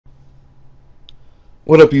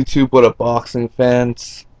What up, YouTube? What up, boxing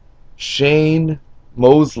fans? Shane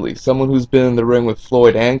Mosley, someone who's been in the ring with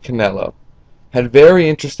Floyd and Canelo, had very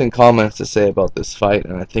interesting comments to say about this fight,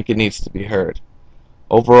 and I think it needs to be heard.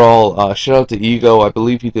 Overall, shout out to Ego. I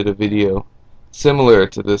believe he did a video similar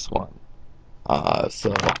to this one.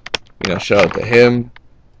 So, shout out to him,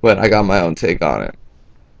 but I got my own take on it.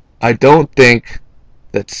 I don't think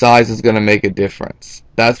that size is going to make a difference.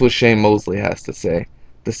 That's what Shane Mosley has to say.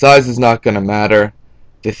 The size is not going to matter.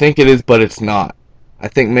 They think it is, but it's not. I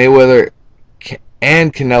think Mayweather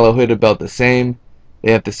and Canelo hit about the same.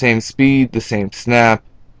 They have the same speed, the same snap.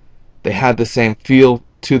 They had the same feel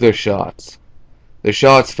to their shots. Their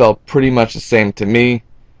shots felt pretty much the same to me.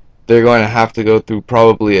 They're going to have to go through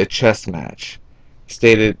probably a chess match.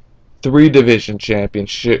 Stated 3-division champion,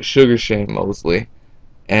 Sugar Shane Mosley.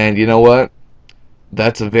 And you know what?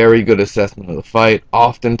 That's a very good assessment of the fight.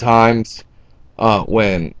 Oftentimes,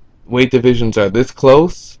 when weight divisions are this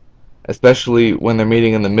close, especially when they're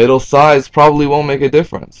meeting in the middle, size probably won't make a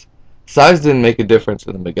difference. Size didn't make a difference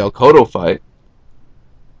in the Miguel Cotto fight.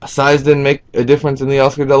 Size didn't make a difference in the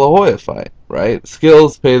Oscar De La Hoya fight, right?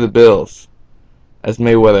 Skills pay the bills, as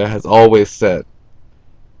Mayweather has always said.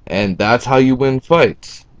 And that's how you win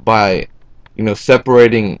fights, by,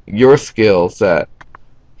 separating your skill set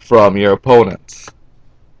from your opponents.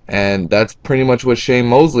 And that's pretty much what Shane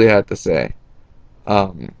Mosley had to say.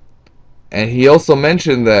 And he also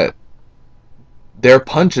mentioned that their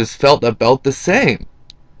punches felt about the same.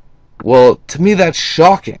 Well, to me that's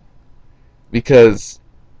shocking, because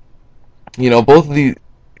both of these,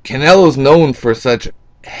 Canelo's known for such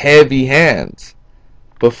heavy hands,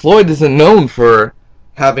 but Floyd isn't known for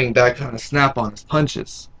having that kind of snap on his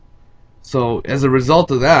punches. So as a result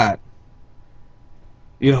of that,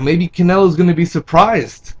 maybe Canelo's going to be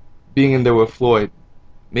surprised being in there with Floyd.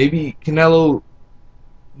 Maybe Canelo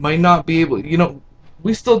might not be able,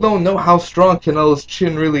 we still don't know how strong Canelo's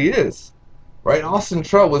chin really is, right? Austin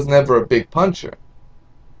Trout was never a big puncher.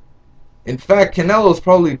 In fact, Canelo's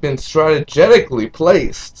probably been strategically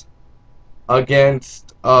placed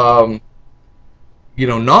against,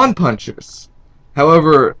 non-punchers.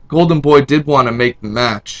 However, Golden Boy did want to make the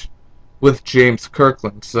match with James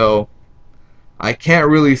Kirkland, so I can't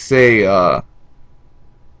really say, that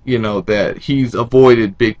he's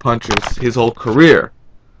avoided big punches his whole career.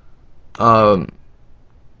 In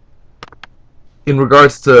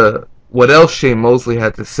regards to what else Shane Mosley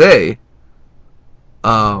had to say,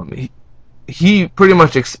 he pretty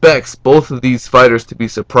much expects both of these fighters to be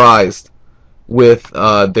surprised with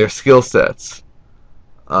their skill sets.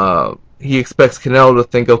 He expects Canelo to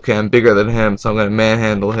think, okay, I'm bigger than him, so I'm going to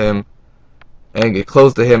manhandle him and get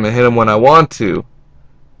close to him and hit him when I want to.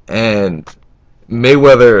 And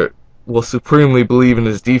Mayweather will supremely believe in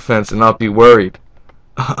his defense and not be worried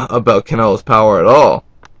about Canelo's power at all.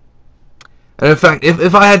 And in fact,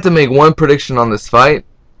 if I had to make one prediction on this fight,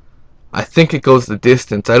 I think it goes the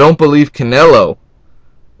distance. I don't believe Canelo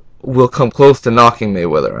will come close to knocking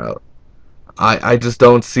Mayweather out. I just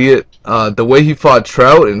don't see it. The way he fought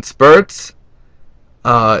Trout in spurts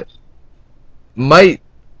might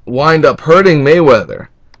wind up hurting Mayweather.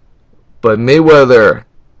 But Mayweather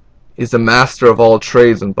is a master of all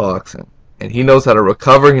trades in boxing. And he knows how to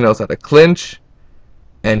recover, he knows how to clinch,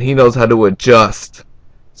 and he knows how to adjust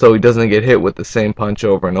so he doesn't get hit with the same punch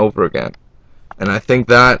over and over again. And I think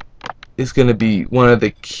that is going to be one of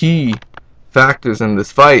the key factors in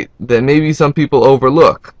this fight that maybe some people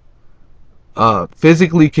overlook.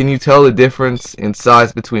 Physically, can you tell the difference in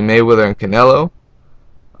size between Mayweather and Canelo?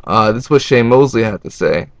 This is what Shane Mosley had to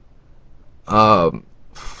say.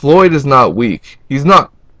 Floyd is not weak. He's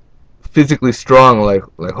not physically strong, like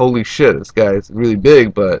holy shit, this guy is really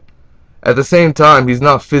big, but at the same time, he's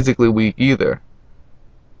not physically weak either.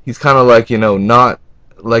 He's kind of like, not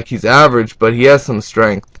like he's average, but he has some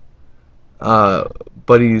strength.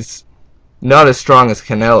 But he's not as strong as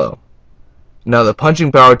Canelo. Now, the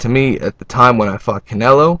punching power to me at the time when I fought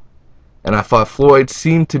Canelo and I fought Floyd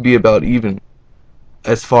seemed to be about even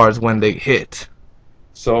as far as when they hit.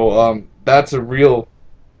 So, that's a real,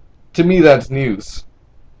 to me, that's news.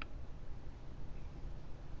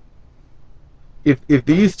 If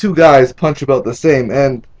these two guys punch about the same,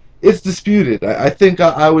 and it's disputed, I think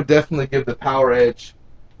I would definitely give the power edge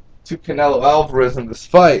to Canelo Alvarez in this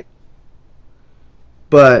fight.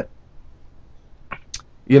 But,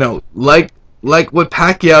 like what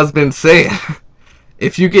Pacquiao's been saying,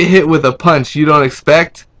 if you get hit with a punch you don't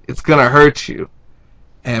expect, it's going to hurt you.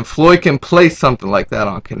 And Floyd can play something like that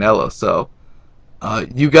on Canelo. So,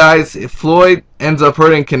 you guys, if Floyd ends up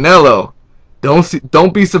hurting Canelo,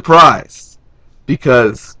 don't be surprised,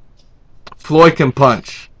 because Floyd can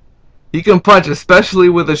punch. He can punch, especially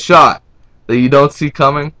with a shot that you don't see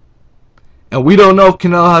coming. And we don't know if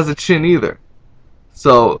Canelo has a chin either.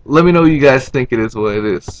 So let me know what you guys think it is what it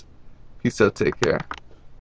is. Peace out, take care.